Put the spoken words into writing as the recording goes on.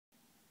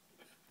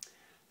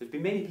There's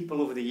been many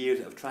people over the years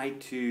that have tried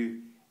to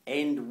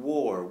end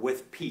war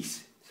with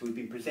peace. So we've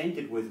been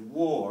presented with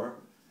war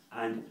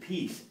and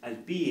peace as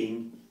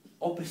being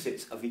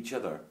opposites of each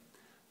other.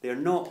 They're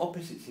not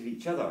opposites of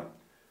each other.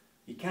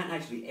 You can't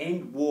actually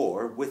end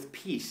war with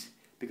peace,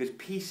 because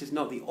peace is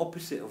not the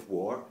opposite of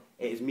war,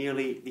 it is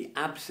merely the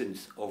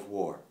absence of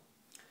war.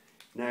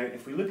 Now,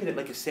 if we look at it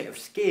like a set of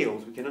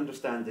scales, we can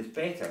understand this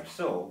better.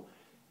 So,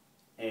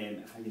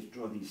 if I just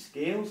draw these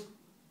scales,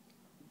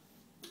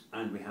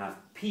 and we have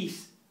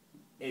peace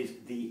is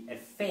the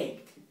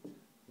effect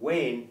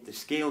when the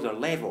scales are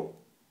level.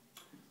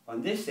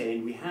 On this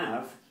end, we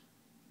have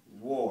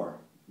war,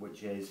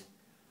 which is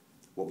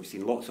what we've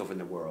seen lots of in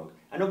the world.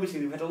 And obviously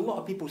we've had a lot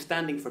of people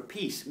standing for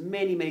peace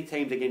many, many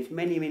times against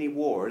many, many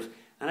wars.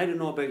 And I don't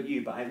know about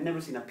you, but I've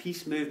never seen a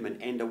peace movement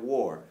end a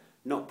war,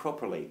 not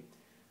properly.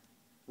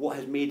 What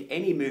has made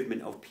any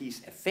movement of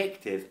peace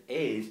effective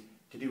is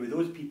to do with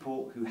those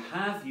people who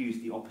have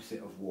used the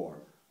opposite of war,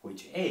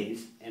 which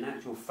is, in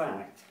actual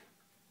fact,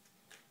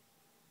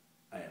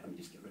 let me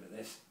just get rid of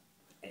this,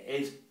 it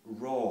is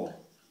raw.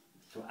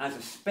 So as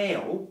a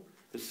spell,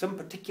 there's some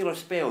particular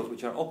spells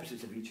which are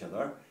opposites of each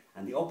other,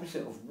 and the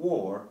opposite of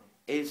war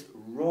is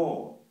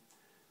raw.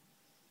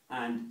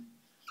 And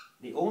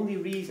the only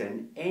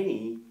reason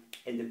any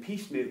in the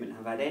peace movement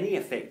have had any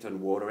effect on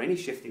war or any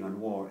shifting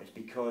on war is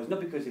because, not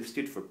because they've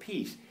stood for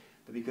peace,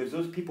 but because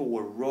those people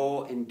were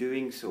raw in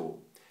doing so.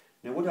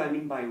 Now, what do I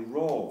mean by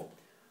raw?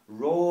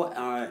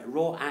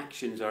 Raw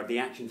actions are the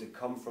actions that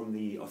come from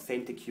the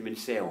authentic human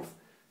self.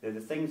 They're the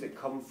things that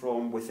come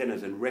from within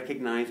us and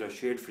recognise our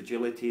shared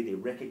fragility, they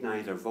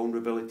recognise our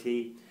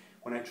vulnerability.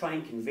 When I try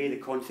and convey the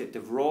concept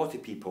of raw to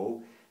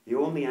people, the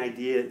only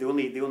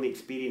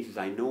experiences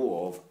I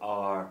know of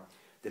are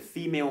the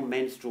female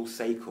menstrual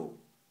cycle.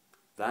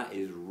 That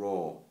is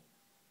raw.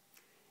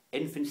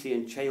 Infancy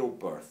and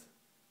childbirth.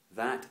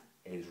 That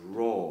is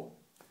raw.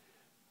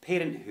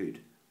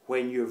 Parenthood,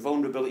 when your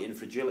vulnerability and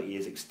fragility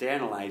is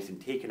externalised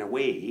and taken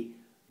away,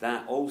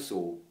 that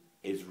also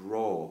is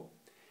raw.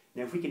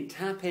 Now, if we can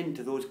tap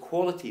into those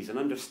qualities and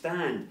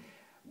understand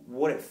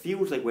what it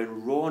feels like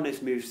when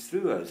rawness moves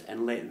through us,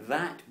 and let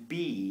that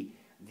be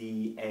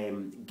the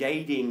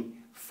guiding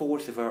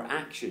force of our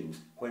actions,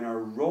 when our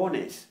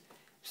rawness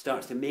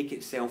starts to make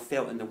itself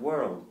felt in the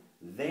world,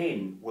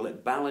 then will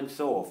it balance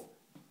off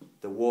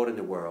the war in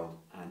the world,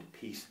 and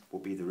peace will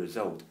be the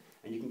result.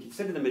 And you can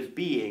consider them as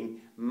being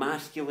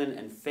masculine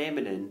and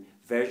feminine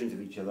versions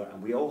of each other,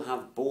 and we all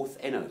have both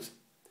in us.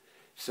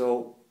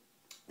 So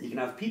you can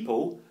have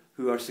people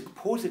who are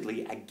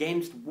supposedly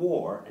against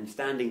war and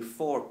standing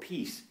for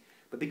peace,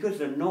 but because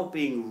they're not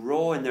being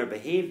raw in their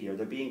behaviour,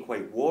 they're being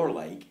quite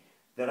warlike,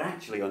 they're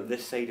actually on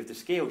this side of the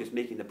scale just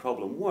making the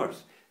problem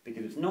worse,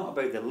 because it's not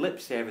about the lip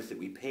service that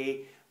we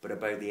pay, but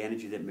about the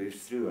energy that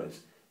moves through us.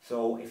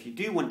 So if you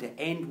do want to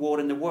end war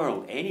in the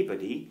world,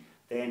 anybody,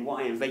 then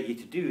what I invite you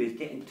to do is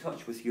get in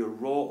touch with your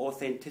raw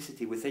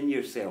authenticity within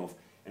yourself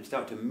and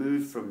start to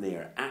move from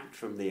there, act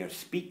from there,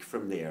 speak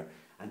from there.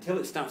 Until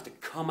it starts to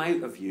come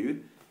out of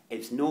you,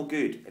 it's no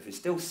good. If it's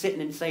still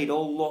sitting inside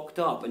all locked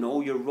up and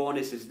all your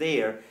rawness is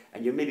there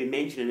and you're maybe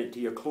mentioning it to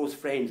your close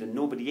friends and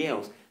nobody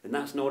else, then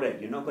that's not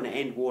it. You're not going to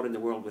end war in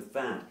the world with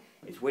that.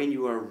 It's when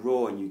you are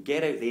raw and you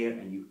get out there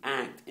and you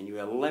act and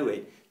you allow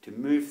it to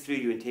move through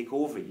you and take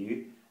over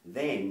you,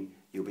 then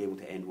you'll be able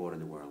to end war in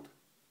the world.